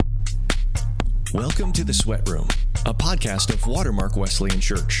Welcome to The Sweat Room, a podcast of Watermark Wesleyan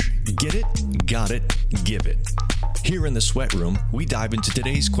Church. Get it, got it, give it. Here in The Sweat Room, we dive into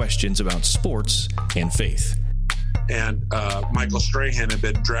today's questions about sports and faith. And Michael Strahan had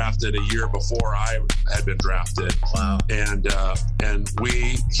been drafted a year before I had been drafted. Wow. And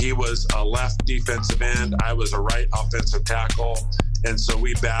he was a left defensive end. I was a right offensive tackle. And so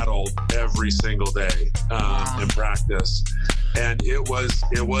we battled every single day in practice. And it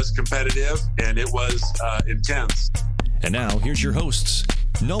was competitive and it was intense. And now here's your hosts,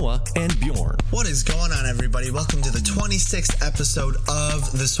 Noah and Bjorn. What is going on, everybody? Welcome to the 26th episode of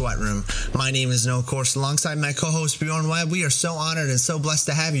The Sweat Room. My name is Noah Course, alongside my co-host Bjorn Webb. We are so honored and so blessed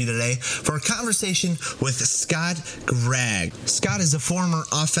to have you today for a conversation with Scott Gragg. Scott is a former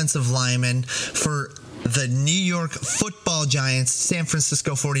offensive lineman for the New York Football Giants, San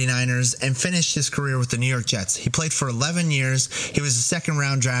Francisco 49ers, and finished his career with the New York Jets. He played for 11 years. He was a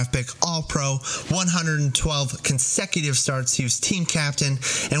second-round draft pick, All-Pro, 112 consecutive starts. He was team captain,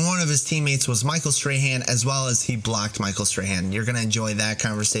 and one of his teammates was Michael Strahan, as well as he blocked Michael Strahan. You're going to enjoy that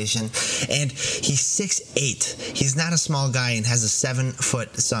conversation. And he's 6'8". He's not a small guy and has a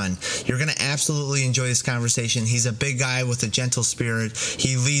 7-foot son. You're going to absolutely enjoy this conversation. He's a big guy with a gentle spirit.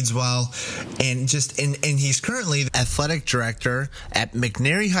 He leads well, and he's currently the athletic director at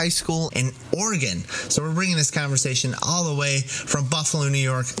McNary High School in Oregon. So we're bringing this conversation all the way from Buffalo, New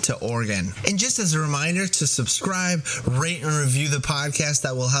York to Oregon. And just as a reminder to subscribe, rate, and review the podcast,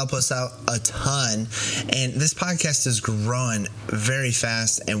 that will help us out a ton. And this podcast is growing very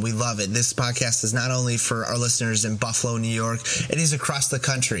fast, and we love it. This podcast is not only for our listeners in Buffalo, New York, it is across the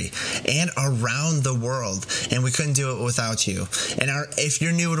country and around the world. And we couldn't do it without you. And if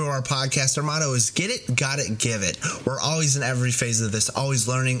you're new to our podcast, our motto is get it, got it, give it. We're always in every phase of this, always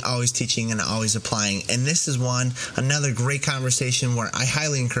learning, always teaching, and always applying. And this is another great conversation where I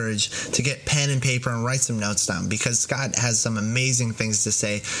highly encourage to get pen and paper and write some notes down, because Scott has some amazing things to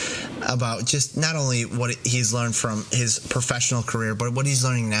say about just not only what he's learned from his professional career, but what he's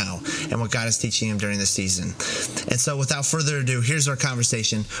learning now and what God is teaching him during the season. And so without further ado, here's our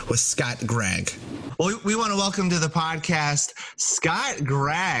conversation with Scott Gragg. Well, we want to welcome to the podcast Scott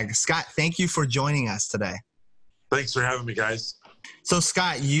Gragg. Scott, thank you for joining us today. Thanks for having me, guys. So,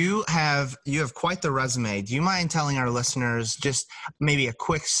 Scott, you have quite the resume. Do you mind telling our listeners just maybe a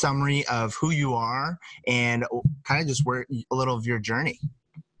quick summary of who you are and kind of just where a little of your journey?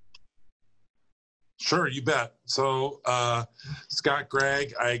 Sure, you bet. So, Scott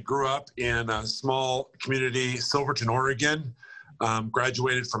Gragg, I grew up in a small community, Silverton, Oregon.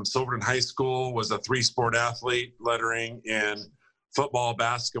 Graduated from Silverton High School, was a 3-sport athlete, lettering in football,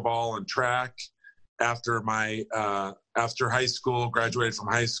 basketball, and track. After high school, graduated from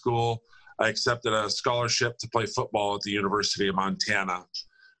high school, I accepted a scholarship to play football at the University of Montana.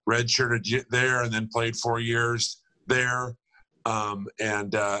 Redshirted there and then played 4 years there. After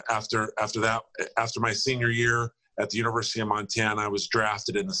my senior year at the University of Montana, I was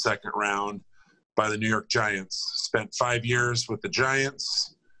drafted in the second round by the New York Giants. Spent 5 years with the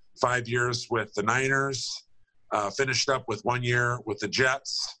Giants, 5 years with the Niners, finished up with 1 year with the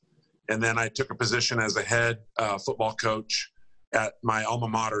Jets. And then I took a position as a head football coach at my alma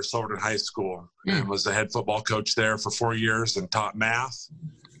mater, Silverton High School, and was the head football coach there for 4 years and taught math.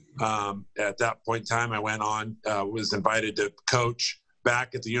 At that point in time, I went on, was invited to coach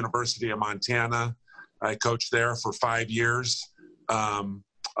back at the University of Montana. I coached there for 5 years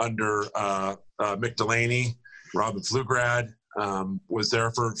under Mick Delaney. Robin Flugrad was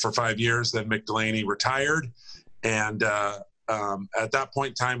there for 5 years. Then Mick Delaney retired. And at that point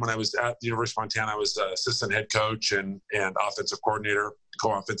in time, when I was at the University of Montana, I was assistant head coach and offensive coordinator,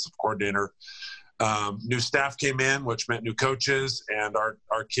 co-offensive coordinator. New staff came in, which meant new coaches, and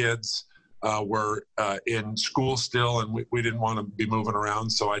our kids were in school still, and we didn't want to be moving around.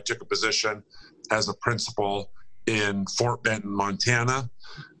 So I took a position as a principal in Fort Benton, Montana.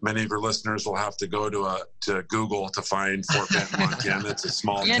 Many of your listeners will have to go to Google to find Fort Benton, Montana. It's a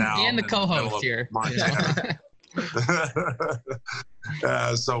small town. And the co-host here. Montana.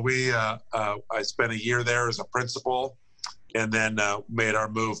 So I spent a year there as a principal, and then made our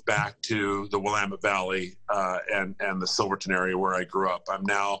move back to the Willamette Valley and the Silverton area where I grew up. I'm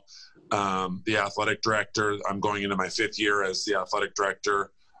now the athletic director. I'm going into my 5th year as the athletic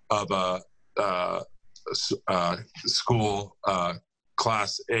director of a school,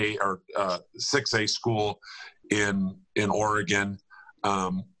 Class A or 6A school in Oregon.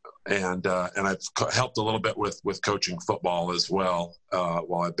 And I've helped a little bit with coaching football as well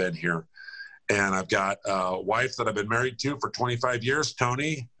while I've been here. And I've got a wife that I've been married to for 25 years,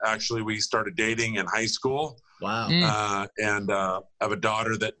 Tony. Actually, we started dating in high school. Wow. And I have a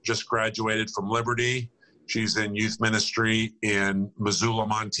daughter that just graduated from Liberty. She's in youth ministry in Missoula,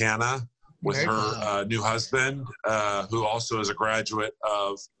 Montana, with her new husband, who also is a graduate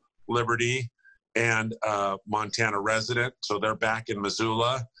of Liberty and Montana resident. So they're back in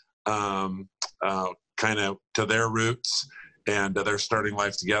Missoula, kind of to their roots, and they're starting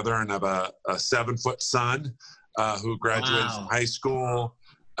life together. And I have a 7-foot son who graduated from high school.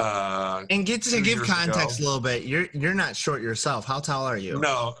 And to give context a little bit, you're not short yourself. How tall are you?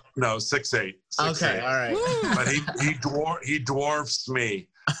 No, 6'8". Okay, all right. But he dwarfs me,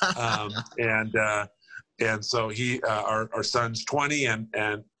 and so our son's 20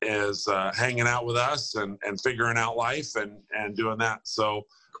 and is hanging out with us and figuring out life and doing that. So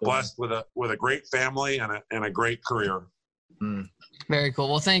blessed with a great family and a great career. Very cool.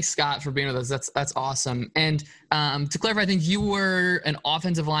 Well, thanks, Scott, for being with us. That's awesome. And to clarify, I think you were an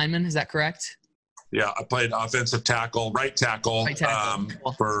offensive lineman. Is that correct? Yeah, I played offensive tackle, right tackle,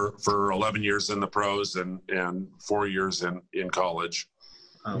 cool. for 11 years in the pros and 4 years in college.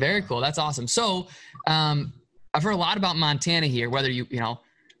 Very cool. That's awesome. So I've heard a lot about Montana here, whether you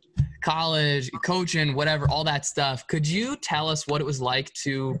college, coaching, whatever, all that stuff. Could you tell us what it was like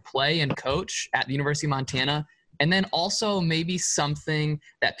to play and coach at the University of Montana? And then also maybe something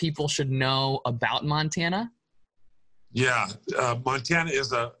that people should know about Montana? Yeah, Montana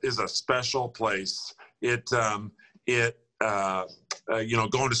is a special place. It going to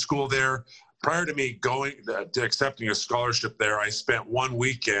school there. Prior to me going to accepting a scholarship there, I spent one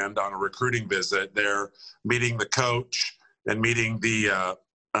weekend on a recruiting visit there, meeting the coach and meeting the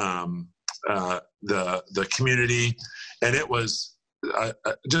community, and it was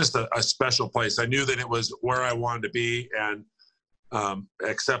just a special place. I knew that it was where I wanted to be, and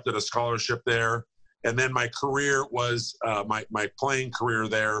accepted a scholarship there. And then my career was my playing career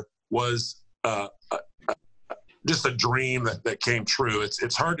there was just a dream that came true.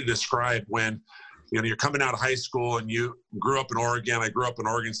 It's hard to describe when you're coming out of high school and you grew up in Oregon. I grew up an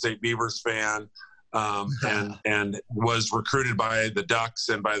Oregon State Beavers fan, and was recruited by the Ducks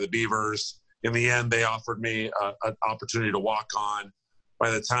and by the Beavers. In the end, they offered me an opportunity to walk on. By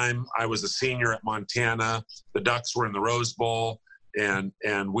the time I was a senior at Montana, the Ducks were in the Rose Bowl, and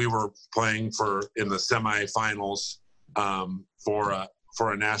we were playing in the semifinals for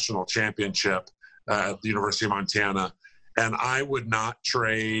a national championship at the University of Montana. And I would not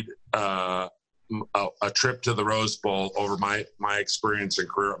trade a trip to the Rose Bowl over my experience and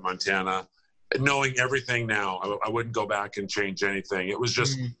career at Montana. Knowing everything now, I wouldn't go back and change anything. It was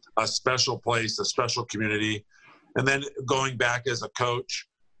just a special place, a special community. And then going back as a coach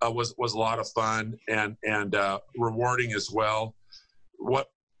was a lot of fun and rewarding as well.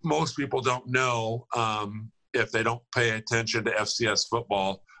 What most people don't know, if they don't pay attention to FCS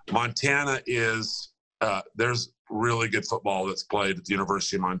football, Montana is there's really good football that's played at the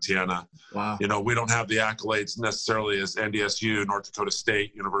University of Montana. Wow. We don't have the accolades necessarily as NDSU, North Dakota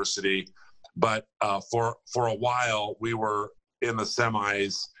State University, but for a while we were in the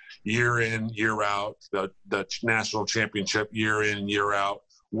semis year in, year out, the national championship year in, year out,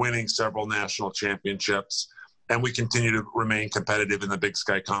 winning several national championships. And we continue to remain competitive in the Big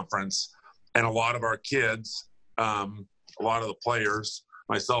Sky Conference. And a lot of our kids, a lot of the players,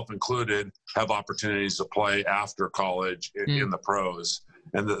 myself included, have opportunities to play after college in the pros.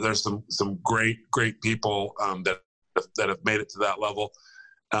 And there's some great people that have made it to that level.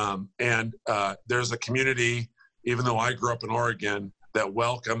 And there's a community, even though I grew up in Oregon, that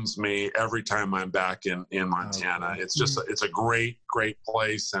welcomes me every time I'm back in Montana. It's just it's a great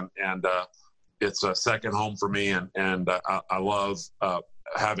place, and it's a second home for me, and I love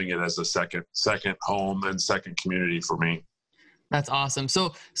having it as a second home and second community for me. That's awesome.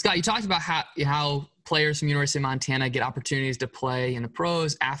 So, Scott, you talked about how players from University of Montana get opportunities to play in the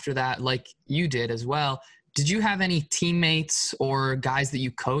pros after that, like you did as well. Did you have any teammates or guys that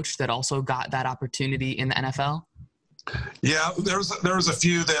you coached that also got that opportunity in the NFL? Yeah, there was a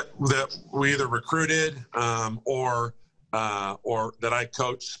few that we either recruited or that I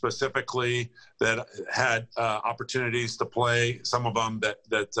coached specifically that had opportunities to play. Some of them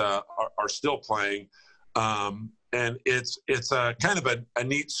that are still playing, and it's a kind of a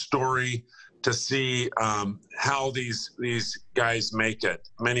neat story to see how these guys make it.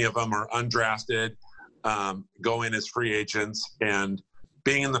 Many of them are undrafted, go in as free agents, and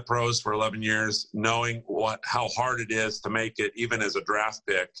being in the pros for 11 years, knowing how hard it is to make it, even as a draft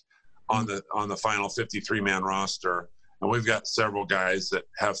pick on the final 53-man roster. And we've got several guys that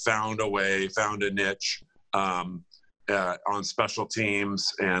have found a niche on special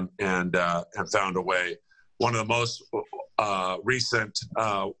teams and found a way. One of the most recent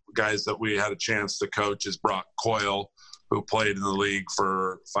guys that we had a chance to coach is Brock Coyle, who played in the league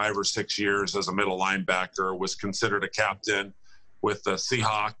for 5 or 6 years as a middle linebacker, was considered a captain with the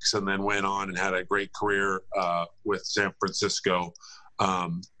Seahawks, and then went on and had a great career with San Francisco.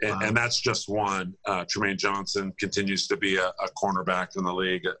 And that's just one. Tremaine Johnson continues to be a cornerback in the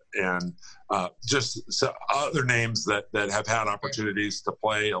league, and just other names that have had opportunities to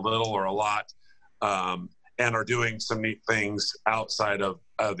play a little or a lot, and are doing some neat things outside of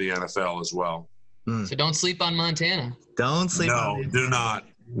the NFL as well. So don't sleep on Montana. Don't sleep on Montana. Do not.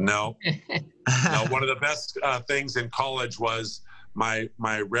 No. No. One of the best things in college was my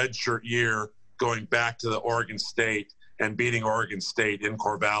redshirt year going back to the Oregon State and beating Oregon State in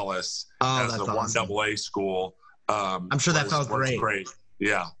Corvallis as a awesome. 1AA school. I'm sure that felt great.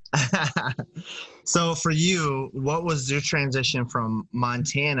 Yeah. So for you, what was your transition from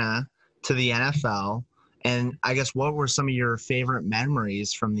Montana to the NFL? And I guess what were some of your favorite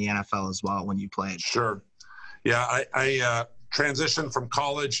memories from the NFL as well when you played? Sure. Yeah, I transitioned from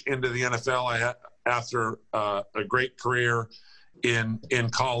college into the NFL. I had, after a great career in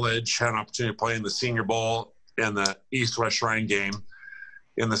college, had an opportunity to play in the Senior Bowl and the East-West Shrine game.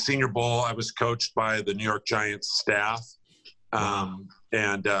 In the Senior Bowl, I was coached by the New York Giants staff. So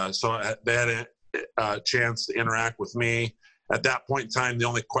they had a chance to interact with me. At that point in time, the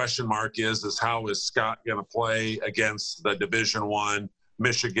only question mark is how is Scott going to play against the Division I,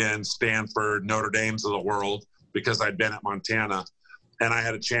 Michigan, Stanford, Notre Dames of the world, because I'd been at Montana. And I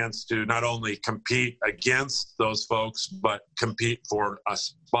had a chance to not only compete against those folks, but compete for a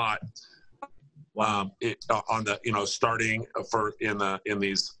spot on the, starting in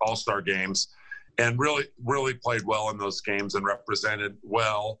these all-star games, and really played well in those games and represented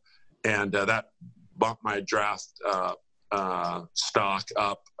well. And that bumped my draft stock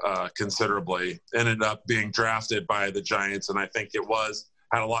up considerably. Ended up being drafted by the Giants, and I think it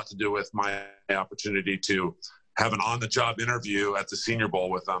had a lot to do with my opportunity to have an on-the-job interview at the Senior Bowl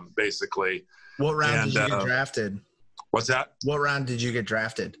with them, basically. What round did you get drafted? What's that? What round did you get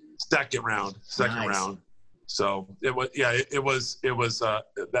drafted? Second round. So it was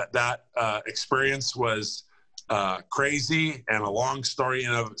that experience was crazy and a long story in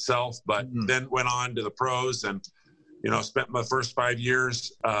and of itself, but then went on to the pros and, spent my first 5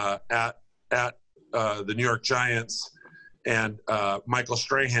 years at the New York Giants. And Michael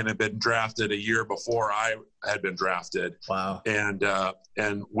Strahan had been drafted a year before I had been drafted. Wow. And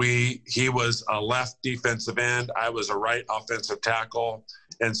he was a left defensive end. I was a right offensive tackle.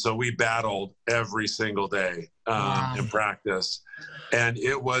 And so we battled every single day in practice. And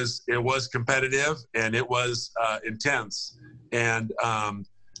it was competitive, and it was intense. And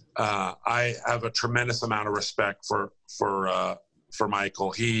I have a tremendous amount of respect for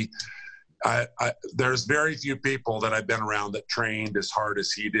Michael. There's very few people that I've been around that trained as hard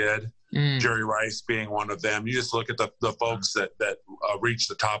as he did. Jerry Rice being one of them. You just look at the folks that reached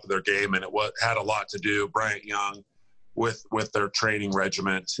the top of their game, and it had a lot to do, Bryant Young, with their training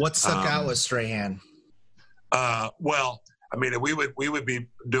regiment. What stuck out with Strahan? Well, I mean, we would be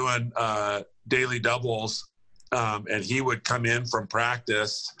doing daily doubles, and he would come in from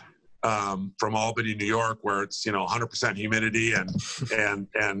practice from Albany, New York, where it's 100% humidity and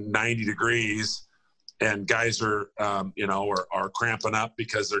 90 degrees, and guys are cramping up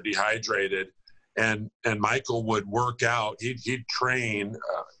because they're dehydrated, and Michael would work out. He'd train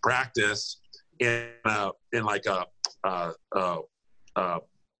practice in like a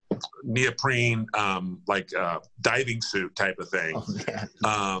neoprene diving suit type of thing.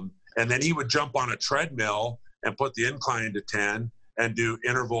 And then he would jump on a treadmill and put the incline to 10 and do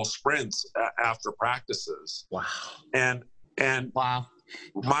interval sprints after practices. Wow. And wow.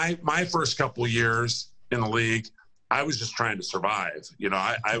 My first couple years in the league, I was just trying to survive.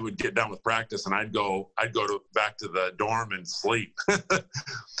 I would get done with practice and I'd go back to the dorm and sleep.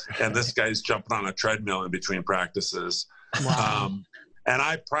 And this guy's jumping on a treadmill in between practices. Wow. And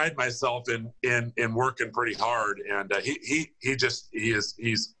I pride myself in working pretty hard. And he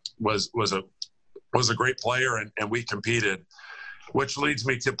was a great player, and we competed, which leads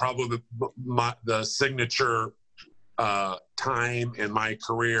me to probably the signature time in my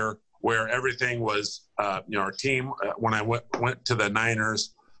career where everything was, our team, when I went to the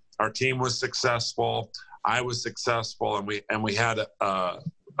Niners, our team was successful. I was successful, and we had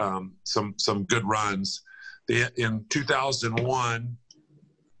some good runs. In 2001,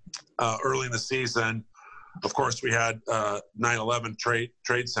 early in the season, of course, we had 9/11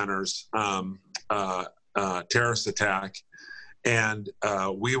 trade centers terrorist attack, and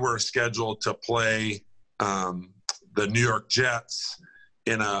we were scheduled to play the New York Jets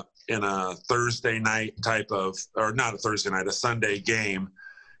in a Thursday night a Sunday game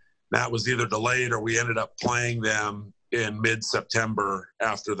that was either delayed or we ended up playing them in mid-September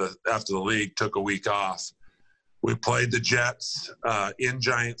after the league took a week off. We played the Jets in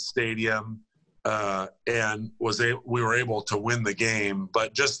Giants Stadium and we were able to win the game.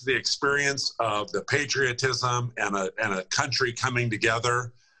 But just the experience of the patriotism and a country coming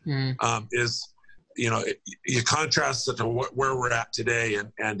together is, you contrast it to where we're at today,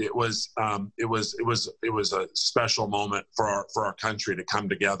 and it was a special moment for our country to come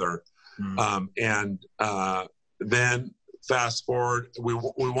together. Then fast forward, we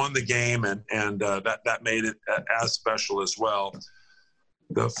won the game, and that made it as special as well.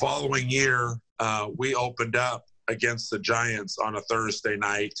 The following year, we opened up against the Giants on a Thursday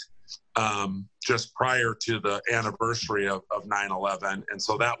night, just prior to the anniversary of 9/11. And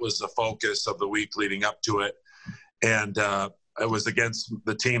so that was the focus of the week leading up to it. And it was against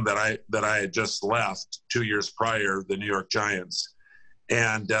the team that I had just left 2 years prior, the New York Giants.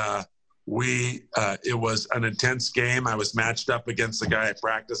 And it was an intense game. I was matched up against the guy I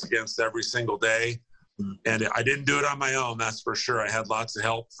practice against every single day. And I didn't do it on my own, that's for sure. I had lots of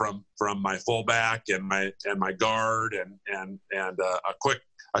help from my fullback and my guard and a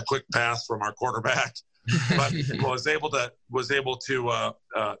quick pass from our quarterback. But was able to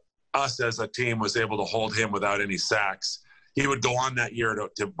us as a team was able to hold him without any sacks. He would go on that year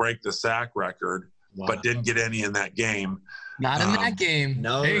to break the sack record, but didn't get any in that game. Not in that game.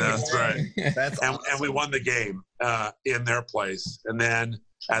 No, that's right. That's and, awesome. and we won the game in their place. And then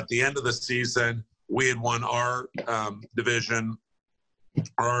at the end of the season, we had won our division,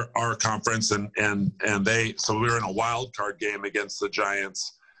 our conference, so we were in a wild card game against the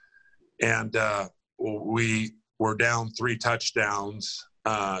Giants, and we were down 3 touchdowns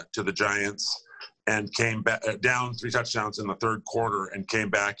to the Giants, and came back down 3 touchdowns in the third quarter, and came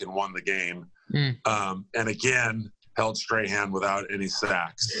back and won the game. And again, held Strahan without any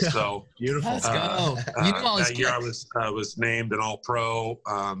sacks. So beautiful. Let's go. That year I was named an All-Pro,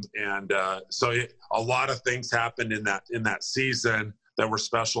 so a lot of things happened in that season that were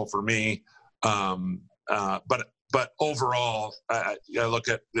special for me. But overall, I look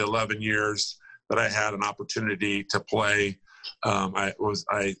at the 11 years that I had an opportunity to play.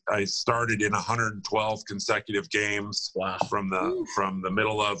 I started in 112 consecutive games. Wow. From the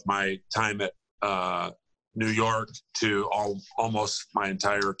middle of my time at New York to almost my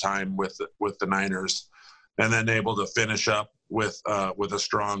entire time with the Niners, and then able to finish up with a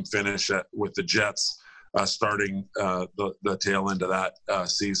strong finish with the Jets, starting the tail end of that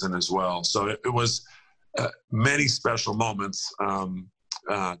season as well. So it was many special moments to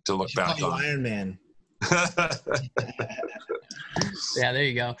look back on. Iron Man. Yeah, there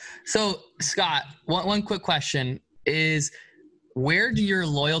you go. So Scott, one quick question is, where do your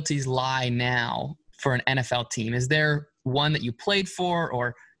loyalties lie now for an NFL team? Is there one that you played for,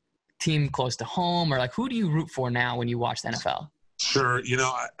 or team close to home, or like who do you root for now when you watch the NFL? Sure.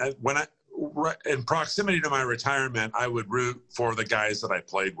 In proximity to my retirement, I would root for the guys that I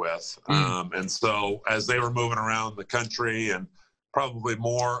played with. And so as they were moving around the country, and probably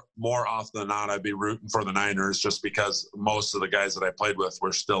more often than not, I'd be rooting for the Niners, just because most of the guys that I played with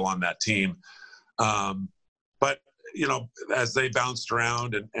were still on that team. But as they bounced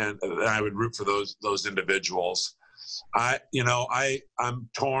around, and I would root for those individuals. I'm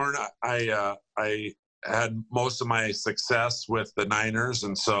torn. I had most of my success with the Niners,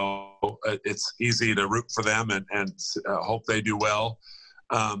 and so it's easy to root for them and hope they do well.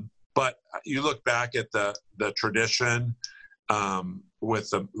 But you look back at the tradition with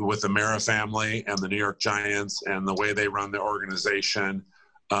the Mara family and the New York Giants and the way they run the organization.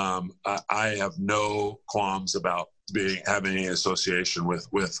 I have no qualms about having any association with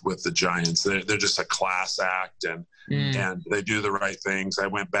the Giants. They're just a class act, and they do the right things. I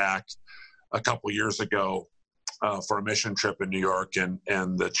went back a couple years ago for a mission trip in New York, and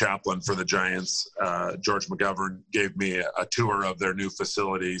the chaplain for the Giants, George McGovern, gave me a tour of their new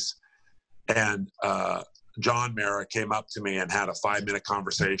facilities, and John Mara came up to me and had a 5-minute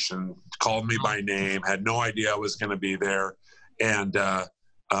conversation, called me by name, had no idea I was going to be there, and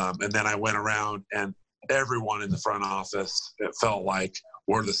then I went around, and everyone in the front office, it felt like,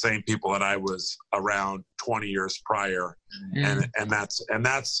 were the same people that I was around 20 years prior. And that's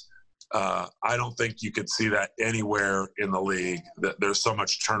I don't think you could see that anywhere in the league. That there's so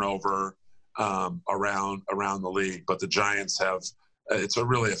much turnover around the league, but the Giants have, it's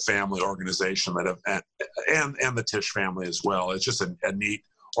really a family organization and the Tisch family as well. It's just a neat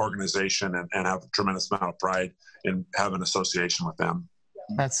organization, and have a tremendous amount of pride in having association with them.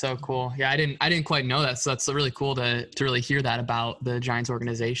 That's so cool. Yeah, I didn't quite know that. So that's really cool to really hear that about the Giants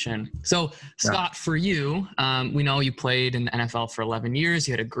organization. So Scott, for you, we know you played in the NFL for 11 years.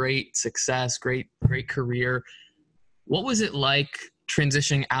 You had a great success, great career. What was it like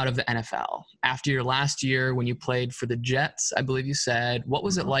transitioning out of the NFL after your last year when you played for the Jets? I believe you said. What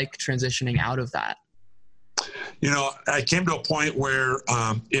was it like transitioning out of that? I came to a point where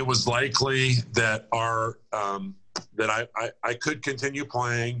it was likely that that I could continue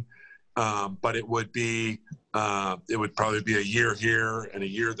playing, but it would probably be a year here and a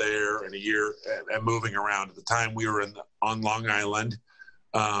year there and a year and moving around. At the time, we were on Long Island,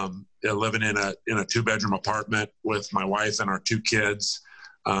 living in a 2-bedroom apartment with my wife and our 2 kids.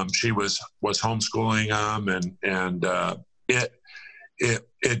 She was homeschooling them, and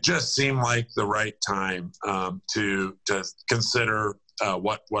it just seemed like the right time to consider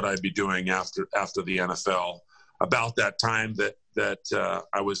what I'd be doing after the NFL. About that time that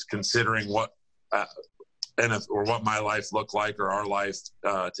I was considering what my life looked like, or our life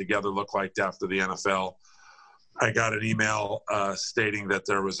together looked like after the NFL, I got an email stating that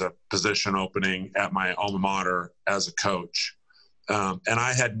there was a position opening at my alma mater as a coach. And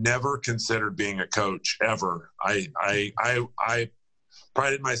I had never considered being a coach ever. I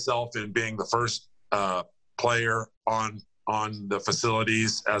prided myself in being the first player on the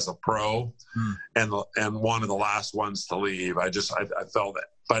facilities as a pro, and one of the last ones to leave. I felt it.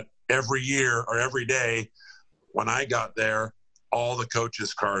 But every year or every day when I got there, all the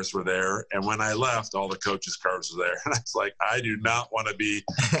coaches' cars were there, and when I left, all the coaches' cars were there. And I was like, I do not want to be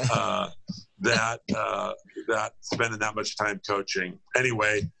that spending that much time coaching.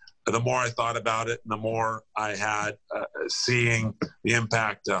 Anyway, the more I thought about it, and the more I had seeing the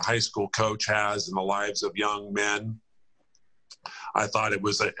impact a high school coach has in the lives of young men, I thought it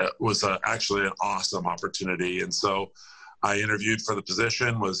was actually an awesome opportunity. And so I interviewed for the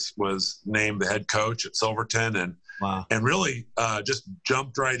position, was named the head coach at Silverton, and wow. And really just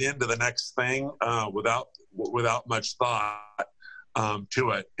jumped right into the next thing without much thought to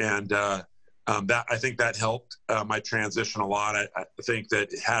it. And that, I think that helped my transition a lot. I think that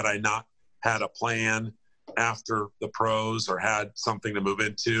had I not had a plan after the pros or had something to move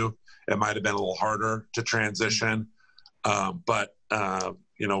into, it might have been a little harder to transition. But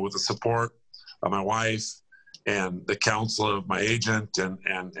with the support of my wife and the counsel of my agent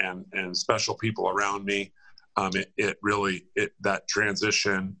and special people around me, that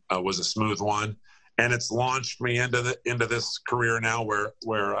transition was a smooth one, and it's launched me into this career now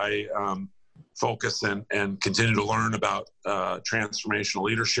where I focus and continue to learn about transformational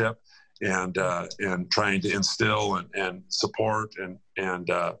leadership and trying to instill and support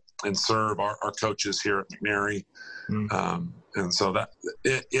and serve our coaches here at McNary. And so that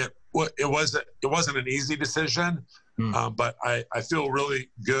it wasn't an easy decision, but I feel really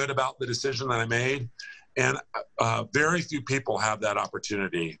good about the decision that I made. And very few people have that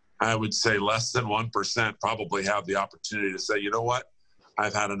opportunity. I would say less than 1% probably have the opportunity to say, you know what,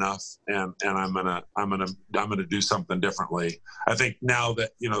 I've had enough, and I'm gonna do something differently. I think now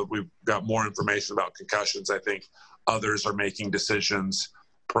that we've got more information about concussions, I think others are making decisions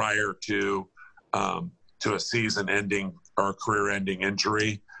prior to a season-ending or career-ending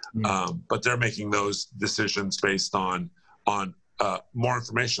injury, but they're making those decisions based on more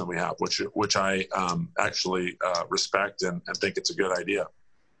information than we have, which I actually respect and think it's a good idea.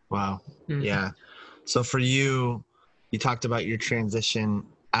 Wow. Yeah. So for you, you talked about your transition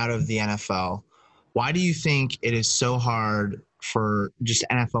out of the NFL. Why do you think it is so hard for just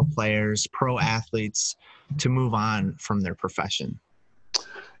NFL players, pro athletes, to move on from their profession?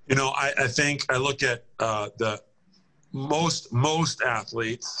 I think I look at the most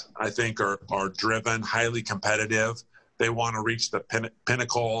athletes, I think, are driven, highly competitive. They want to reach the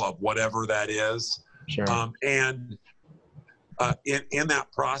pinnacle of whatever that is. Sure. And in that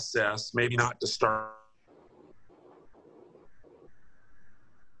process, maybe not to start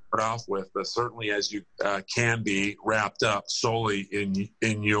off with, but certainly as you can be wrapped up solely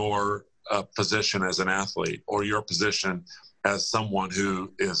in your position as an athlete, or your position as someone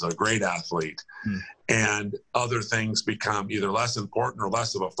who is a great athlete. And other things become either less important or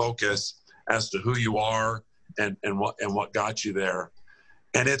less of a focus as to who you are and what got you there.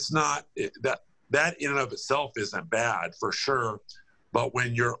 And it's not that in and of itself isn't bad, for sure, but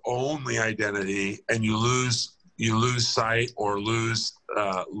when your only identity and you lose sight or lose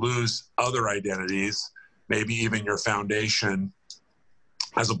other identities, maybe even your foundation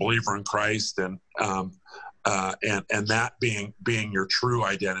as a believer in Christ, and that being your true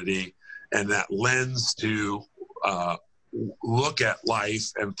identity, and that lens to look at life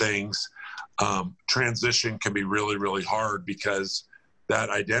and things, transition can be really, really hard, because that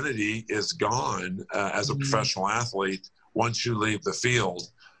identity is gone as a professional athlete once you leave the field.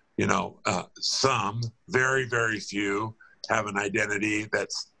 Some, very, very few, have an identity that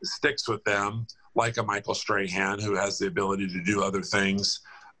sticks with them, like a Michael Strahan, who has the ability to do other things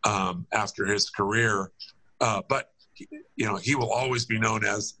after his career. But he will always be known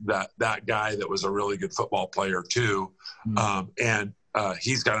as that guy that was a really good football player too. And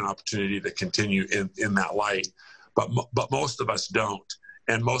he's got an opportunity to continue in that light. But most of us don't.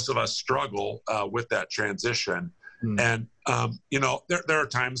 And most of us struggle with that transition. And, there are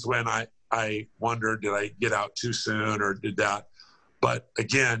times when I wonder, did I get out too soon or did that? But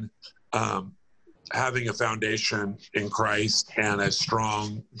again, having a foundation in Christ and a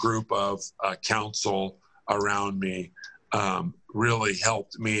strong group of counsel around me really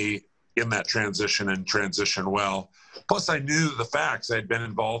helped me in that transition and transition well. Plus, I knew the facts. I'd been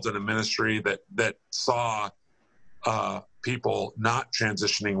involved in a ministry that saw people not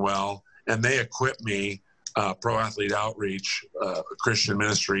transitioning well, and they equipped me. Pro Athlete Outreach, Christian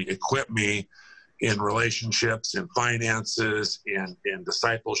ministry, equipped me in relationships, in finances, in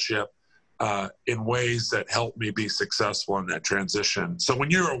discipleship, in ways that helped me be successful in that transition. So when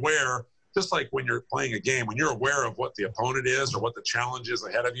you're aware, just like when you're playing a game, when you're aware of what the opponent is or what the challenge is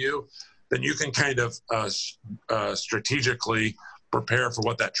ahead of you, then you can kind of strategically prepare for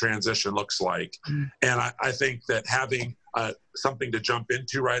what that transition looks like. And I think that having something to jump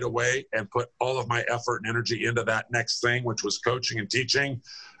into right away and put all of my effort and energy into that next thing, which was coaching and teaching,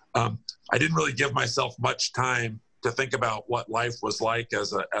 I didn't really give myself much time to think about what life was like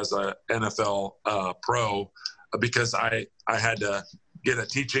as a NFL pro, because I had to get a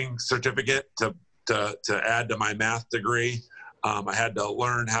teaching certificate to add to my math degree. I had to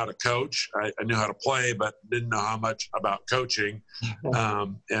learn how to coach. I knew how to play, but didn't know how much about coaching.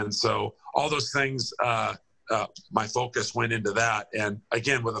 And so all those things, my focus went into that. And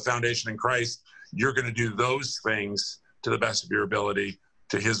again, with a foundation in Christ, you're going to do those things to the best of your ability,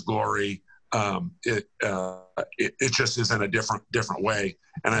 to his glory. It just is in a different way.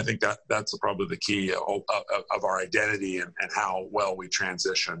 And I think that's probably the key of our identity and how well we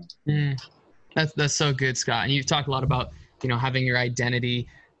transition. That's so good, Scott. And you've talked a lot about, having your identity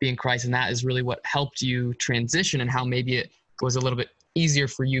being Christ, and that is really what helped you transition, and how maybe it was a little bit easier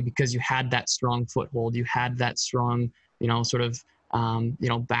for you because you had that strong foothold, you had that strong,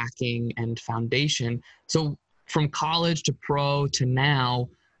 backing and foundation. So from college to pro to now,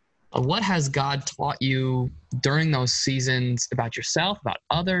 what has God taught you during those seasons about yourself, about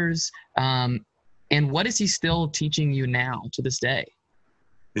others, and what is he still teaching you now to this day?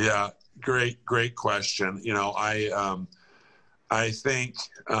 Yeah, great question. I think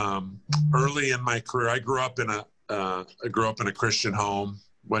early in my career, I grew up in a Christian home.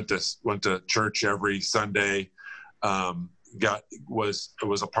 Went to church every Sunday. Was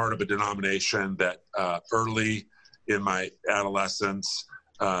a part of a denomination that early in my adolescence,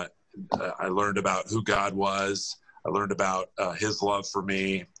 I learned about who God was. I learned about his love for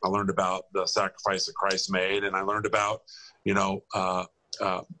me. I learned about the sacrifice that Christ made, and I learned about in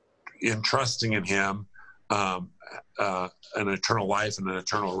trusting in him, an eternal life and an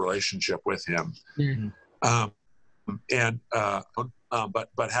eternal relationship with him. But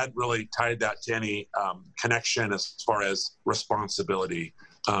hadn't really tied that to any connection as far as responsibility.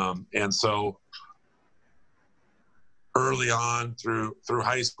 And so early on through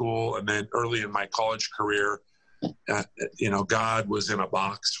high school and then early in my college career, God was in a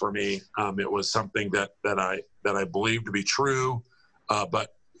box for me. It was something that I believed to be true,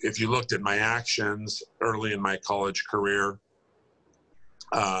 but if you looked at my actions early in my college career,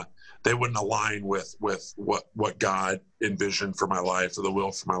 they wouldn't align with what God envisioned for my life or the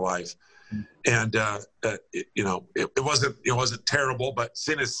will for my life. And it wasn't terrible, but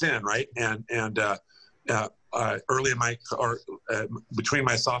sin is sin, right? And early in between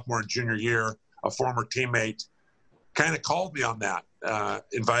my sophomore and junior year, a former teammate kind of called me on that,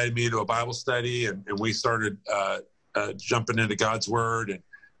 invited me to a Bible study, and we started jumping into God's Word, and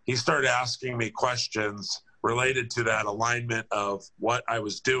he started asking me questions related to that alignment of what I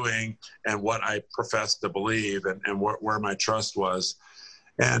was doing and what I professed to believe, and where my trust was.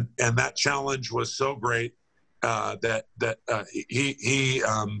 And that challenge was so great that he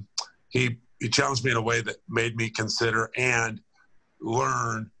challenged me in a way that made me consider and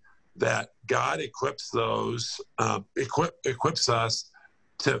learn that God equips us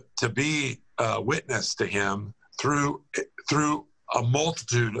to be a witness to him through a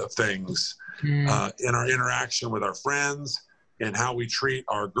multitude of things in our interaction with our friends, and how we treat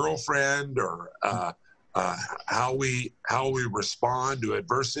our girlfriend, or how we respond to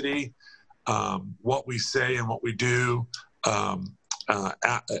adversity, what we say and what we do,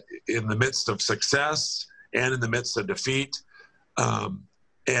 in the midst of success and in the midst of defeat.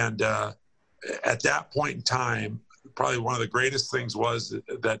 And at that point in time, probably one of the greatest things was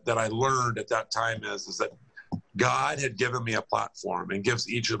that I learned at that time is that God had given me a platform and gives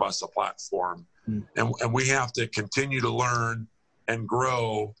each of us a platform. And we have to continue to learn and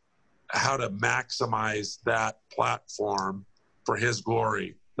grow how to maximize that platform for his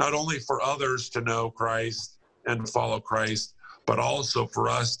glory, not only for others to know Christ and follow Christ, but also for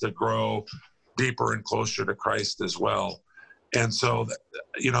us to grow deeper and closer to Christ as well. And so,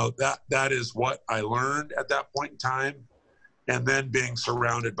 that is what I learned at that point in time. And then being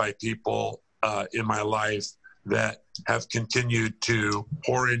surrounded by people in my life that have continued to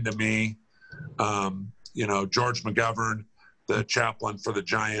pour into me. George McGovern, the chaplain for the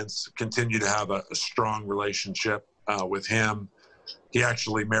Giants, continue to have a strong relationship with him. He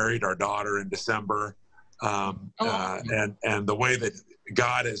actually married our daughter in December. And the way that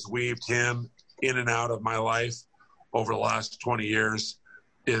God has weaved him in and out of my life over the last 20 years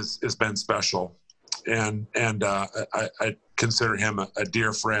has been special. And I consider him a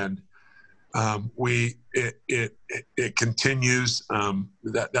dear friend. It continues,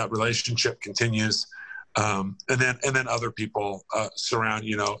 that relationship continues. And then other people surround,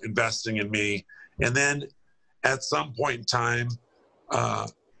 investing in me. And then at some point in time,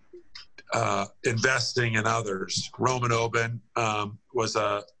 investing in others. Roman Oben was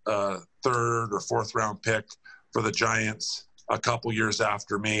a third or fourth round pick for the Giants a couple years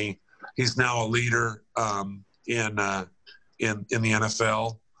after me. He's now a leader in the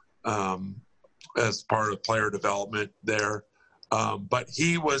NFL as part of player development there. But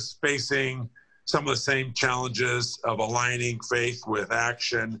he was facing some of the same challenges of aligning faith with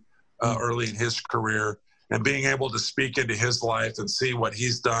action early in his career, and being able to speak into his life and see what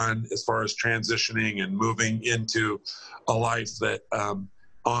he's done as far as transitioning and moving into a life that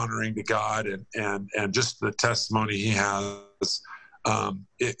honoring to God and just the testimony he has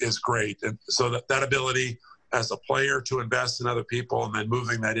is great. And so that ability as a player to invest in other people and then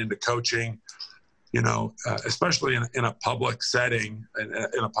moving that into coaching, especially in a public setting,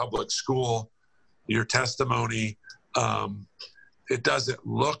 in a public school, your testimony, it doesn't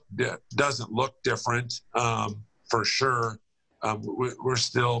look different, for sure. We're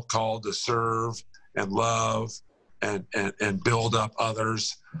still called to serve and love and build up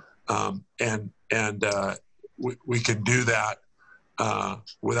others, and we can do that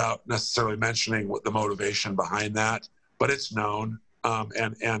without necessarily mentioning what the motivation behind that, but it's known,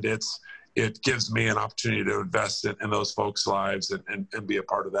 and it gives me an opportunity to invest in those folks' lives and be a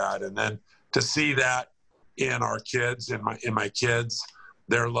part of that, and then to see that in our kids, in my kids,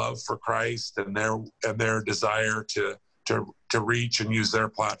 their love for Christ and their desire to reach and use their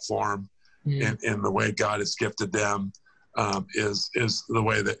platform in the way God has gifted them, is the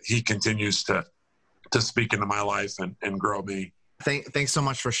way that he continues to speak into my life and grow me. Thanks so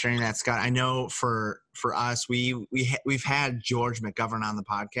much for sharing that, Scott. I know for us, we've had George McGovern on the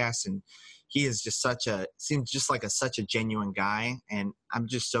podcast, and he is just seems just like such a genuine guy. And I'm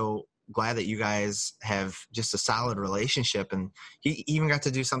just so glad that you guys have just a solid relationship, and he even got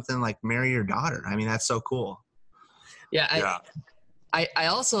to do something like marry your daughter. I mean, that's so cool. Yeah. I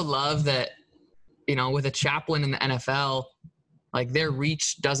also love that, with a chaplain in the NFL, like their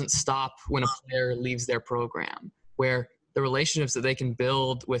reach doesn't stop when a player leaves their program, where the relationships that they can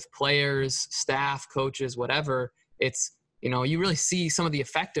build with players, staff, coaches, whatever, it's, you really see some of the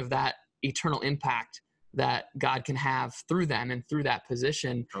effect of that eternal impact that God can have through them and through that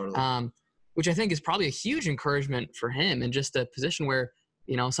position, totally. Which I think is probably a huge encouragement for him, and just a position where,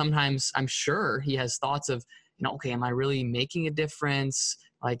 sometimes I'm sure he has thoughts of, okay, am I really making a difference?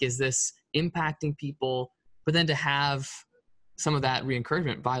 Like, is this impacting people? But then to have some of that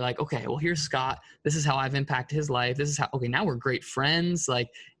re-encouragement by like, okay, well, here's Scott. This is how I've impacted his life. This is how, okay, now we're great friends. Like,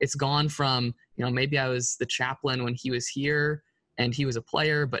 it's gone from, maybe I was the chaplain when he was here and he was a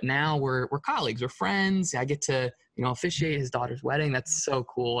player, but now we're colleagues, we're friends. I get to, officiate his daughter's wedding. That's so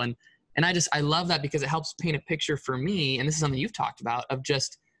cool. And I love that because it helps paint a picture for me. And this is something you've talked about, of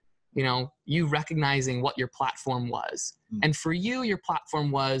just, you recognizing what your platform was. Mm-hmm. And for you, your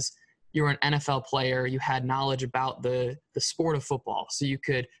platform was, you were an NFL player. You had knowledge about the sport of football. So you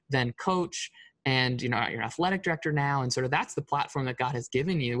could then coach, and, you're an athletic director now. And sort of that's the platform that God has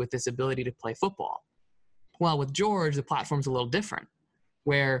given you with this ability to play football. Well, with George, the platform's a little different,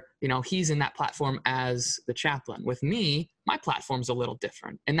 where, he's in that platform as the chaplain. With me, my platform's a little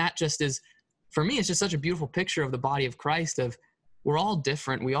different. And that just is, for me, it's just such a beautiful picture of the body of Christ, of we're all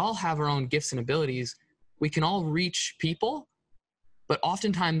different. We all have our own gifts and abilities. We can all reach people, but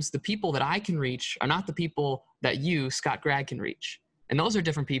oftentimes the people that I can reach are not the people that you, Scott Gragg, can reach. And those are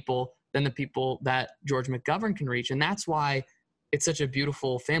different people than the people that George McGovern can reach. And that's why it's such a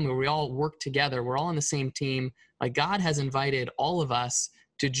beautiful family where we all work together. We're all on the same team. Like, God has invited all of us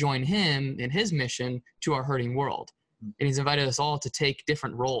to join him in his mission to our hurting world. And he's invited us all to take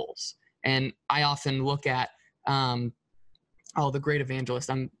different roles. And I often look at, the great evangelist,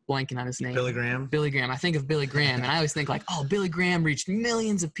 I'm blanking on his name. Billy Graham. Billy Graham. I think of Billy Graham, and I always think like, oh, Billy Graham reached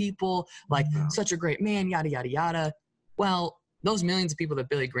millions of people, like such a great man, yada, yada, yada. Well, those millions of people that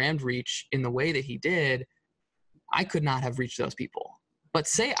Billy Graham reached in the way that he did, I could not have reached those people. But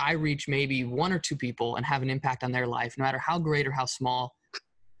say I reach maybe one or two people and have an impact on their life, no matter how great or how small,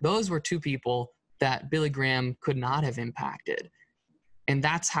 those were two people that Billy Graham could not have impacted. And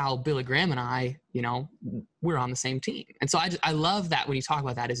that's how Billy Graham and I, we're on the same team. And so I love that when you talk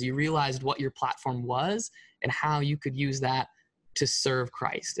about that, is you realized what your platform was and how you could use that to serve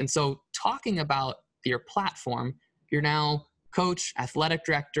Christ. And so talking about your platform, you're now coach, athletic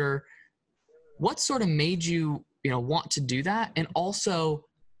director. What sort of made you, want to do that? And also,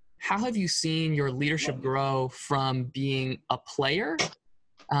 how have you seen your leadership grow from being a player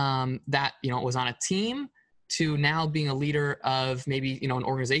that, was on a team to now being a leader of maybe, an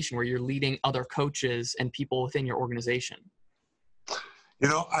organization where you're leading other coaches and people within your organization?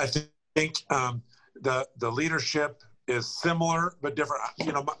 I think the leadership is similar but different.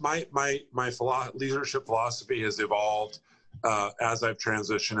 My leadership philosophy has evolved as I've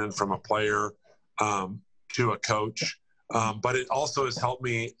transitioned in from a player to a coach. But it also has helped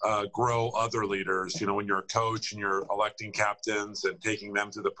me grow other leaders. When you're a coach and you're electing captains and taking them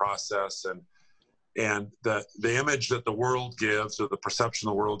through the process, and the image that the world gives, or the perception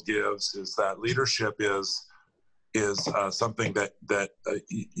the world gives, is that leadership is something that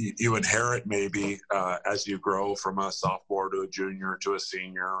you inherit maybe as you grow from a sophomore to a junior to a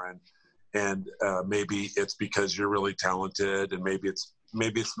senior, and maybe it's because you're really talented, and maybe it's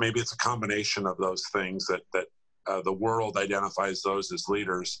a combination of those things that the world identifies those as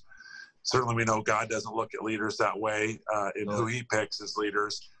leaders. Certainly, we know God doesn't look at leaders that way in who he picks as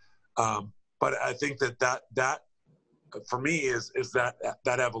leaders. But I think that for me is that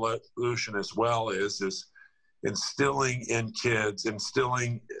evolution as well is instilling in kids,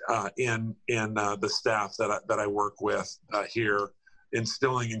 instilling in the staff that I work with here,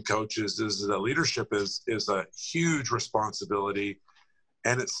 instilling in coaches is that leadership is a huge responsibility.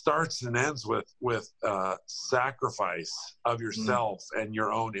 And it starts and ends with sacrifice of yourself and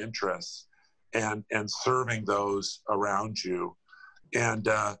your own interests, and serving those around you. And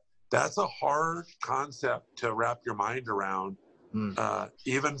that's a hard concept to wrap your mind around,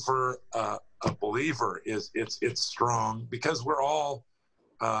 even for a believer. It's strong, because we're all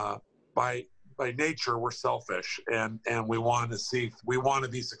by nature, we're selfish, and we want to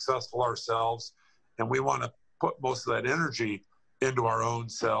be successful ourselves, and we want to put most of that energy into our own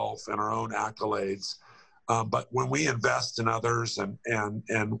self and our own accolades. But when we invest in others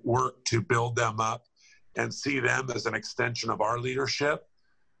and work to build them up and see them as an extension of our leadership,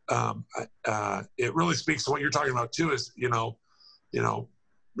 it really speaks to what you're talking about too, is, I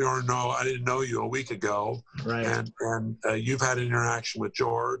didn't know you a week ago, right? And you've had an interaction with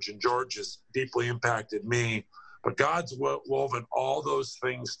George, and George has deeply impacted me, but God's woven all those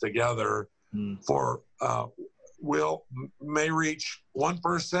things together for, may reach one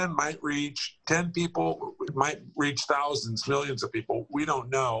person, might reach 10 people, might reach thousands, millions of people. We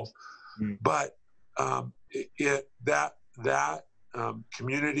don't know. But that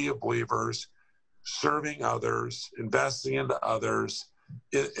community of believers serving others, investing into others,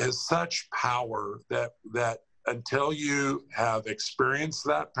 it has such power that until you have experienced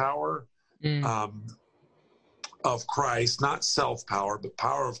that power of Christ, not self-power, but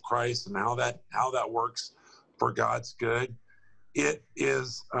power of Christ, and how that works for God's good, it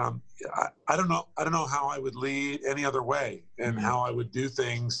is I don't know how I would lead any other way, and how I would do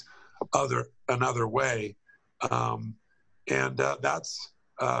things another way, and that's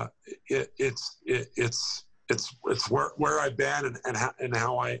it's where I've been, and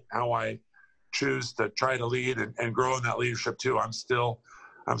how I choose to try to lead and grow in that leadership too. I'm still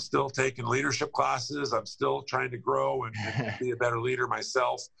taking leadership classes. I'm still trying to grow and be a better leader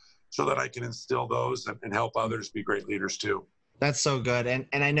myself, so that I can instill those and help others be great leaders too. That's so good. And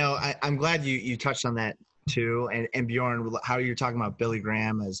I know I'm glad you touched on that too. And Bjorn, how you're talking about Billy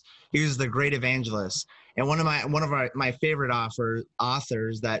Graham, as he was the great evangelist. And one of my favorite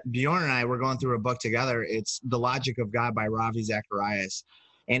authors that Bjorn and I were going through a book together. It's The Logic of God by Ravi Zacharias.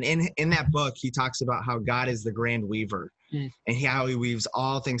 And in that book, he talks about how God is the grand weaver, and how he weaves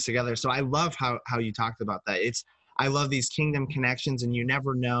all things together. So I love how you talked about that. I love these kingdom connections, and you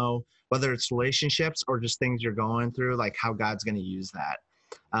never know whether it's relationships or just things you're going through, like how God's going to use that.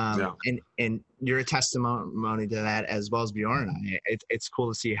 And you're a testimony to that, as well as Bjorn and I. It's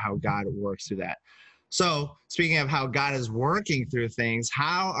cool to see how God works through that. So speaking of how God is working through things,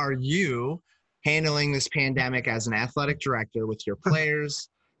 how are you handling this pandemic as an athletic director with your players,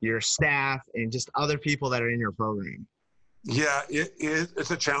 your staff, and just other people that are in your program? Yeah,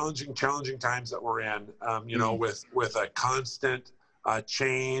 it's a challenging times that we're in, with a constant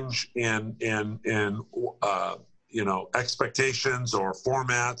change in expectations or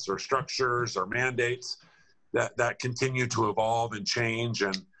formats or structures or mandates that continue to evolve and change.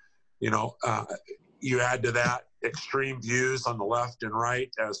 And, you add to that extreme views on the left and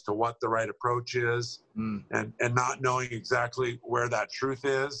right as to what the right approach is, and not knowing exactly where that truth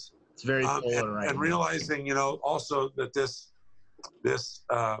is. It's very polar right and now. realizing, also that this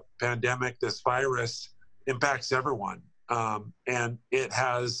pandemic, this virus impacts everyone. And it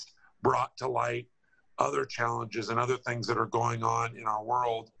has brought to light other challenges and other things that are going on in our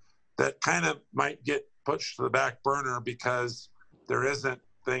world that kind of might get pushed to the back burner because there isn't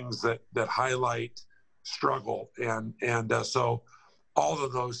things that highlight struggle. And so all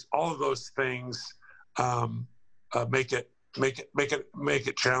of those things make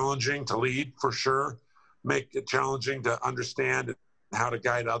it challenging to lead, for sure. Make it challenging to understand how to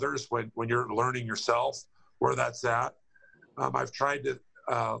guide others when you're learning yourself where that's at. I've tried to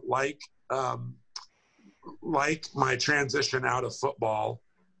like my transition out of football.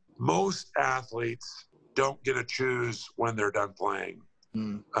 Most athletes don't get to choose when they're done playing.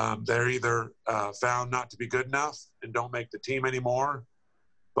 They're either found not to be good enough and don't make the team anymore,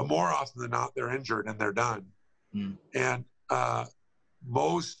 but more often than not, they're injured and they're done. And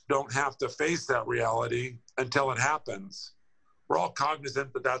most don't have to face that reality until it happens. We're all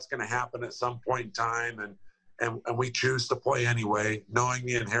cognizant that that's going to happen at some point in time, and we choose to play anyway, knowing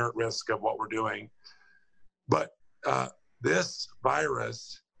the inherent risk of what we're doing. But this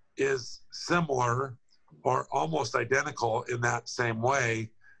virus is similar or almost identical in that same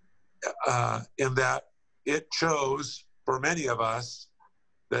way, in that it chose for many of us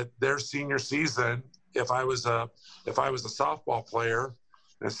that their senior season, if I was a softball player,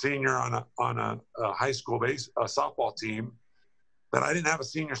 a senior on a high school softball team, that I didn't have a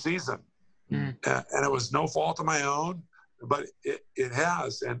senior season. And it was no fault of my own, but it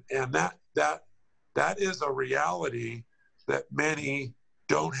has. And that is a reality that many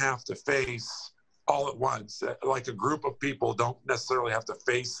don't have to face all at once. Like a group of people don't necessarily have to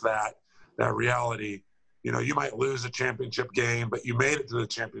face that reality. You might lose a championship game, but you made it to the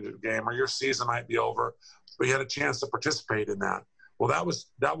championship game, or your season might be over, but you had a chance to participate in that. Well, that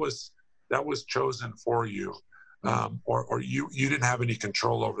was chosen for you, or you didn't have any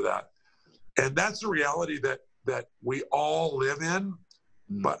control over that. And that's a reality that we all live in.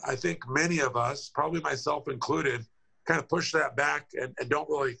 But I think many of us, probably myself included, kind of push that back and don't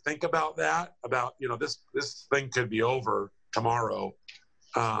really think about that, about, this thing could be over tomorrow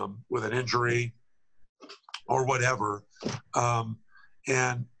with an injury or whatever.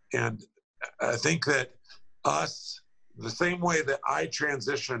 And I think that the same way that I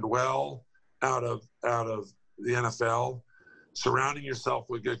transitioned well out of the NFL, surrounding yourself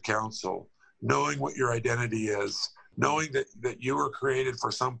with good counsel, knowing what your identity is, knowing that you were created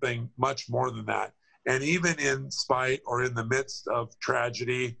for something much more than that. And even in spite or in the midst of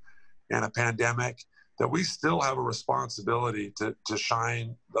tragedy and a pandemic, that we still have a responsibility to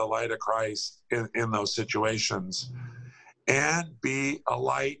shine the light of Christ in those situations and be a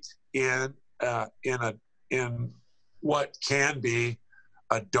light in what can be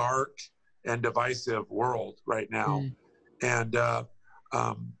a dark and divisive world right now. And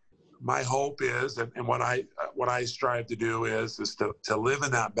my hope is, and what I strive to do is to live in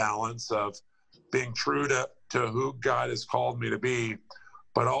that balance of being true to who God has called me to be,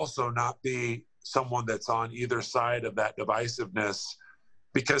 but also not be someone that's on either side of that divisiveness,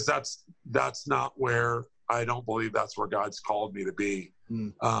 because that's not where, I don't believe that's where God's called me to be.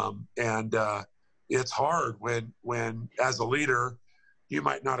 And it's hard when as a leader, you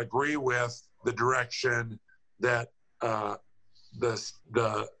might not agree with the direction that the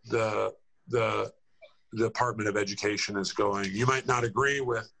Department of Education is going. You might not agree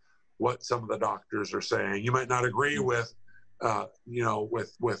with what some of the doctors are saying. You might not agree with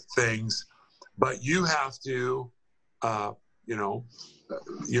things, but you have to,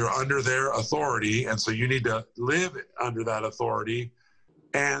 you're under their authority. And so you need to live under that authority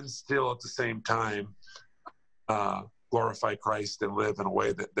and still at the same time, glorify Christ and live in a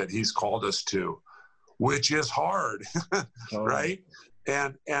way that he's called us to, which is hard, right?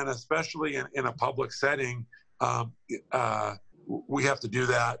 And especially in a public setting, we have to do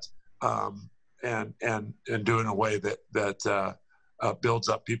that and do it in a way that builds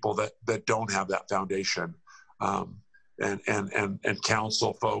up people that don't have that foundation, and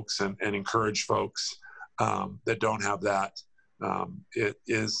counsel folks and encourage folks that don't have that.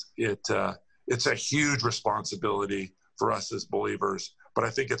 It's a huge responsibility for us as believers, but I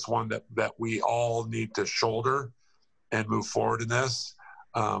think it's one that we all need to shoulder and move forward in this.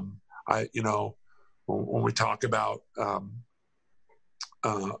 When we talk about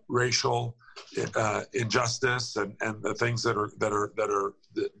racial injustice and the things that are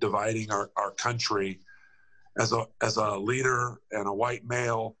dividing our country, as a leader and a white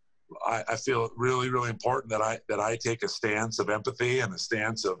male, I feel really, really important that I take a stance of empathy and a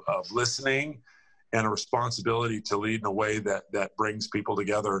stance of listening, and a responsibility to lead in a way that brings people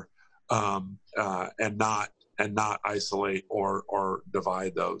together, and not isolate or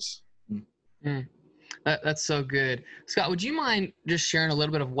divide those. Mm. That's so good. Scott, would you mind just sharing a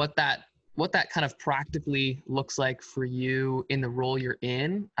little bit of what that kind of practically looks like for you in the role you're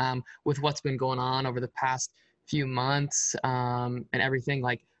in, with what's been going on over the past few months, and everything?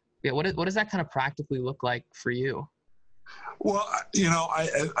 Like, yeah, what does that kind of practically look like for you? Well,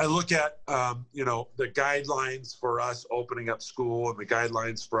 I look at, the guidelines for us opening up school and the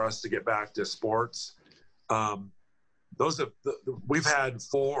guidelines for us to get back to sports. We've had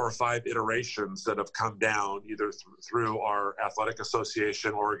 4 or 5 iterations that have come down either through our athletic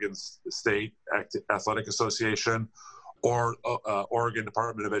association, Oregon State Athletic Association, or Oregon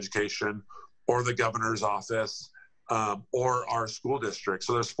Department of Education, or the governor's office, or our school district.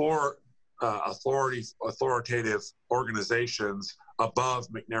 So there's 4 authoritative organizations above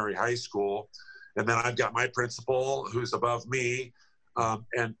McNary High School, and then I've got my principal who's above me.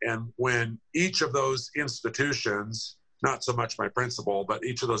 And when each of those institutions, not so much my principal, but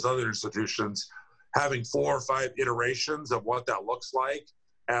each of those other institutions, having 4 or 5 iterations of what that looks like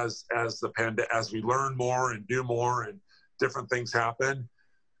as we learn more and do more and different things happen,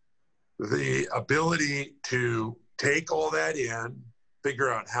 the ability to take all that in,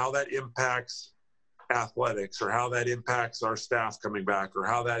 figure out how that impacts athletics, or how that impacts our staff coming back, or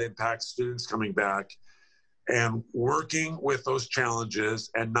how that impacts students coming back, and working with those challenges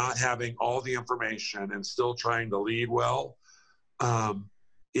and not having all the information and still trying to lead well,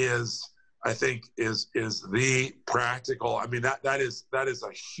 is the practical. I mean, that is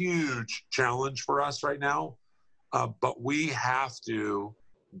a huge challenge for us right now. But we have to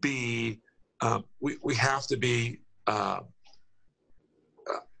be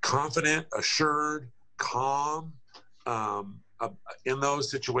confident, assured, calm in those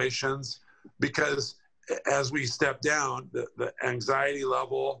situations, because as we step down, the anxiety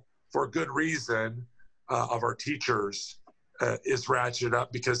level, for good reason, of our teachers is ratcheted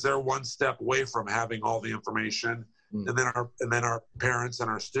up, because they're one step away from having all the information, and then our parents and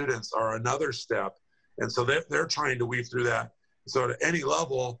our students are another step, and so they're trying to weave through that. So at any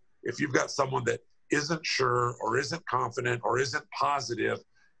level, if you've got someone that isn't sure or isn't confident or isn't positive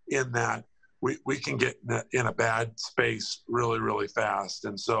in that, we can get in a bad space really, really fast.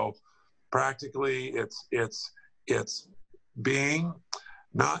 And so practically, it's being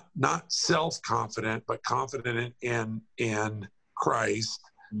not self-confident, but confident in Christ,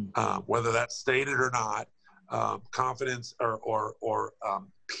 whether that's stated or not. Confidence or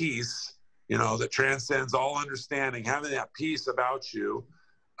peace, that transcends all understanding. Having that peace about you,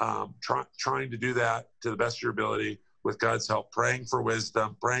 trying to do that to the best of your ability with God's help. Praying for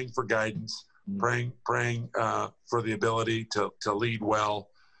wisdom, praying for guidance, praying for the ability to lead well.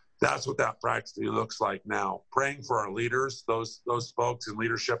 That's what that practically looks like now. Praying for our leaders, those folks in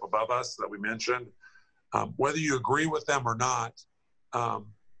leadership above us that we mentioned. Whether you agree with them or not,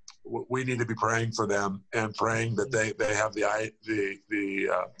 we need to be praying for them and praying that they have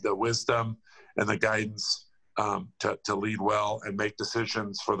the wisdom and the guidance to lead well and make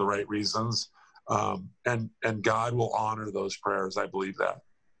decisions for the right reasons. And God will honor those prayers. I believe that.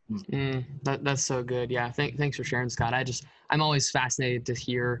 That's so good. Yeah. Thanks for sharing, Scott. I'm always fascinated to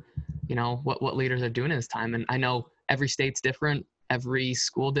hear, what leaders are doing in this time. And I know every state's different. Every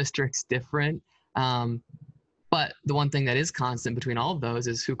school district's different. But the one thing that is constant between all of those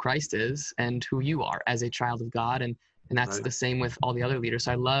is who Christ is and who you are as a child of God. And that's right. The same with all the other leaders.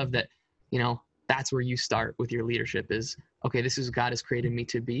 So I love that, that's where you start with your leadership is, okay, this is who God has created me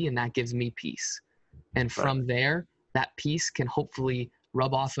to be, and that gives me peace. And from there, that peace can hopefully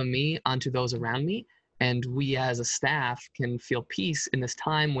rub off of me onto those around me. And we as a staff can feel peace in this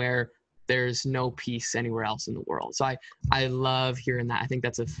time where there's no peace anywhere else in the world. So I love hearing that. I think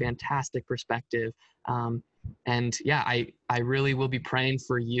that's a fantastic perspective. And yeah, I really will be praying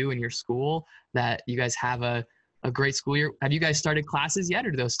for you and your school that you guys have a a great school year. Have you guys started classes yet,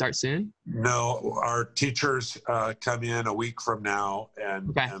 or do those start soon? No, our teachers come in a week from now,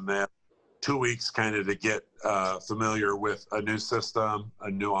 and then 2 weeks kind of to get familiar with a new system,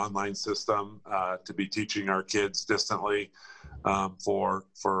 a new online system, to be teaching our kids distantly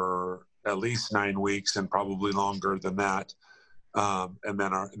for at least 9 weeks and probably longer than that. And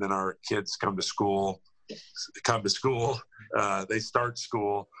then our kids come to school. They start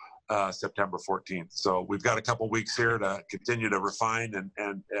school September 14th. So we've got a couple weeks here to continue to refine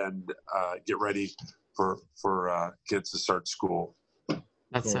and get ready for kids to start school.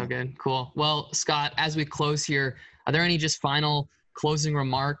 That's so good. Cool. Well, Scott, as we close here, are there any just final closing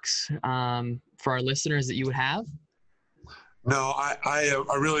remarks for our listeners that you would have? No, I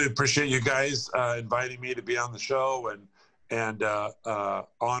really appreciate you guys inviting me to be on the show and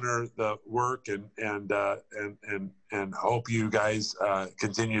honor the work and hope you guys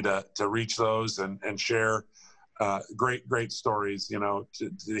continue to reach those and share great stories, to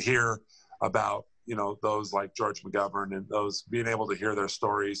hear about, those like George McGovern and those, being able to hear their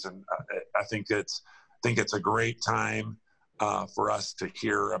stories. And I think it's a great time for us to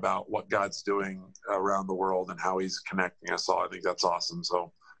hear about what God's doing around the world and how he's connecting us all. I think that's awesome.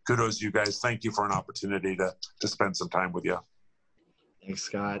 So kudos to you guys. Thank you for an opportunity to spend some time with you. Thanks,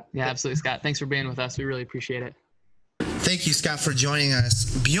 Scott. Yeah, absolutely, Scott. Thanks for being with us. We really appreciate it. Thank you, Scott, for joining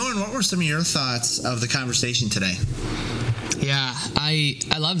us. Bjorn, what were some of your thoughts of the conversation today? Yeah, I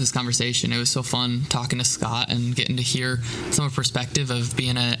love this conversation. It was so fun talking to Scott and getting to hear some of the perspective of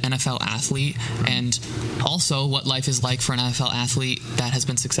being an NFL athlete, and also what life is like for an NFL athlete that has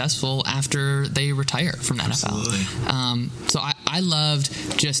been successful after they retire from the NFL. So I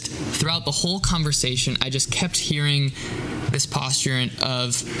loved just throughout the whole conversation, I just kept hearing this posture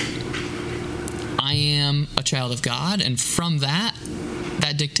of, I am a child of God, and from that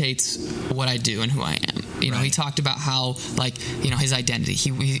dictates what I do and who I am. He talked about how, his identity.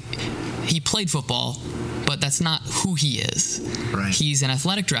 He played football, but that's not who he is. Right. He's an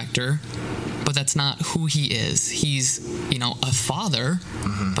athletic director, but that's not who he is. He's, a father,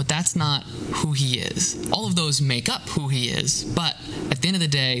 but that's not who he is. All of those make up who he is, but at the end of the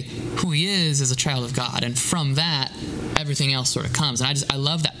day, who he is a child of God, and from that, everything else sort of comes. And I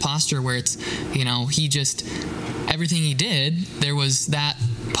love that posture where it's, he just, everything he did, there was that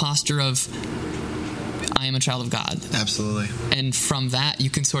posture of, I am a child of God. Absolutely. And from that,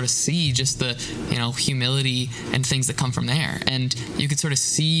 you can sort of see just the, humility and things that come from there. And you could sort of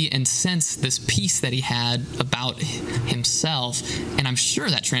see and sense this peace that he had about himself. And I'm sure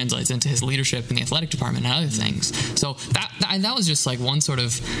that translates into his leadership in the athletic department and other things. So that was just like one sort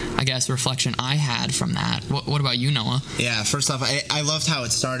of, I guess, reflection I had from that. What about you, Noah? Yeah, first off, I loved how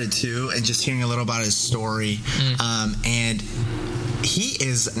it started too, and just hearing a little about his story. And he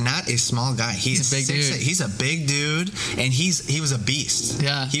is not a small guy. He's a big dude. He's a big dude, and he was a beast.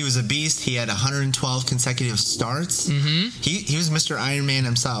 Yeah, he was a beast. He had 112 consecutive starts. He was Mr. Iron Man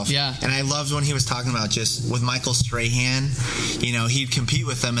himself. Yeah, and I loved when he was talking about just with Michael Strahan. He'd compete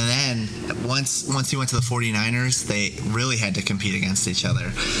with them, and then once he went to the 49ers, they really had to compete against each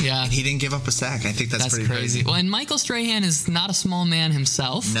other. Yeah, and he didn't give up a sack. I think that's pretty crazy. Well, and Michael Strahan is not a small man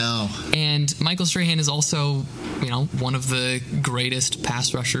himself. No, and Michael Strahan is also, one of the greatest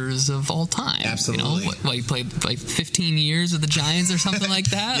pass rushers of all time. Absolutely. He played 15 years with the Giants or something like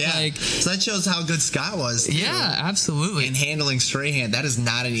that. Yeah. So that shows how good Scott was too. Yeah, absolutely. And handling Strahan, that is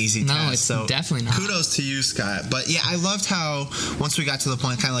not an easy task. No, it's definitely not. Kudos to you, Scott. But yeah, I loved how once we got to the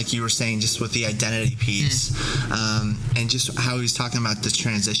point, kind of like you were saying, just with the identity piece, and just how he was talking about the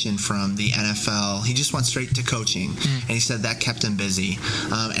transition from the NFL. He just went straight to coaching, and he said that kept him busy.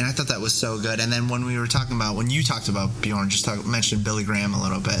 And I thought that was so good. And then when you talked about Bjorn, mentioned Billy Graham a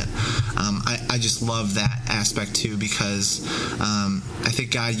little bit. I just love that aspect too, because I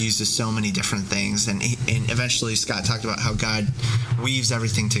think God uses so many different things, and eventually Scott talked about how God weaves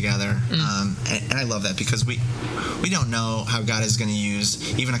everything together, and I love that, because we don't know how God is going to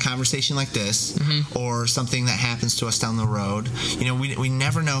use even a conversation like this, or something that happens to us down the road. We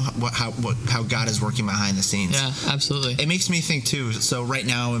never know how God is working behind the scenes. Yeah, absolutely. It makes me think too. So right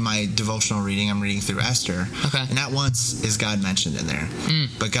now in my devotional reading, I'm reading through Esther, and not once is God mentioned in there,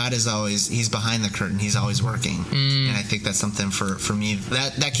 but God is always, he's behind the curtain. He's always working, and I think that's something for me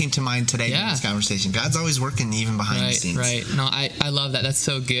that came to mind today in this conversation. God's always working even behind the scenes. Right. No, I love that. That's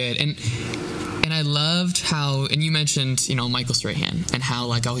so good. And I loved how, and you mentioned, Michael Strahan and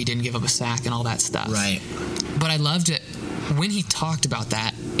how he didn't give up a sack and all that stuff. Right. But I loved it when he talked about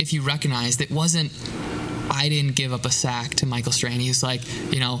that. If you recognized it wasn't I didn't give up a sack to Michael Strahan. He was like,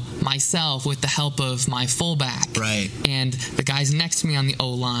 myself with the help of my fullback. Right. And the guys next to me on the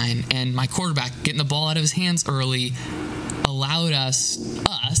O-line and my quarterback getting the ball out of his hands early allowed us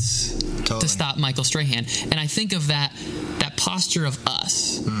totally. to stop Michael Strahan. And I think of that posture of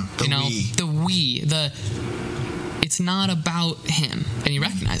us. It's not about him. And he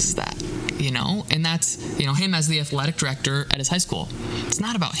recognizes that, and that's, him as the athletic director at his high school. It's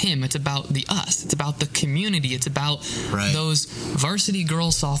not about him. It's about the us. It's about the community. It's about those varsity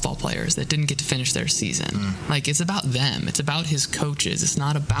girls softball players that didn't get to finish their season. Like, it's about them. It's about his coaches. It's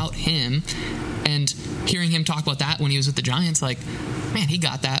not about him. And hearing him talk about that when he was with the Giants, like, man, he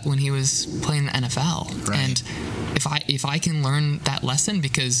got that when he was playing the NFL. Right. And if I can learn that lesson,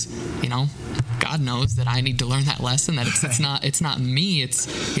 because God knows that I need to learn that lesson, that it's not me,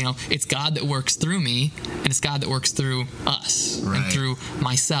 it's God that works through me, and it's God that works through us and through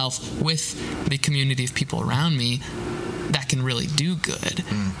myself with the community of people around me that can really do good.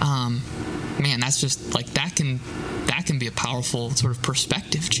 Man, that's just like that can be a powerful sort of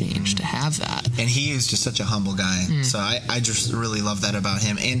perspective change to have that. And he is just such a humble guy. So I just really love that about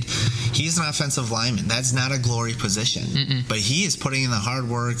him. And he's an offensive lineman. That's not a glory position. But he is putting in the hard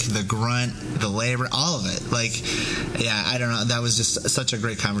work, the grunt, the labor, all of it. Like, yeah, I don't know. That was just such a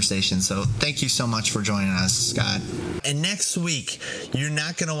great conversation. So thank you so much for joining us, Scott. And next week, you're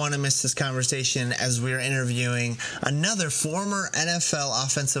not going to want to miss this conversation as we're interviewing another former NFL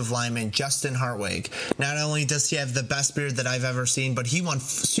offensive lineman, Justin Hartwig. Not only does he have the best beard that I've ever seen, but he won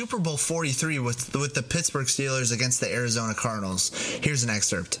Super Bowl 43 with the Pittsburgh Steelers against the Arizona Cardinals. Here's an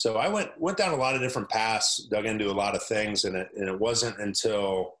excerpt. So I went down a lot of different paths, dug into a lot of things, and it wasn't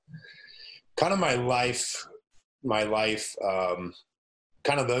until kind of my life,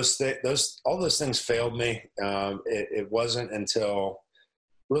 kind of all those things failed me. It wasn't until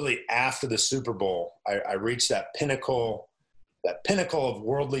really after the Super Bowl I reached that pinnacle of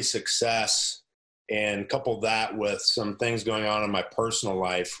worldly success, and coupled that with some things going on in my personal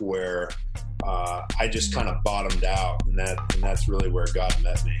life where I just kind of bottomed out, and that's really where God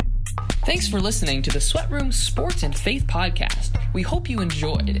met me. Thanks for listening to the Sweat Room Sports and Faith Podcast. We hope you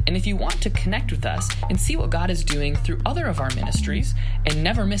enjoyed, and if you want to connect with us and see what God is doing through other of our ministries and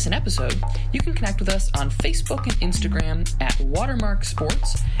never miss an episode, you can connect with us on Facebook and Instagram at Watermark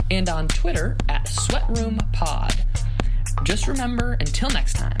Sports and on Twitter at SweatRoomPod. Just remember, until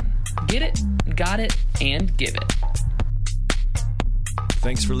next time, get it, got it, and give it.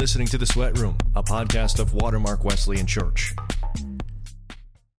 Thanks for listening to The Sweat Room, a podcast of Watermark Wesleyan Church.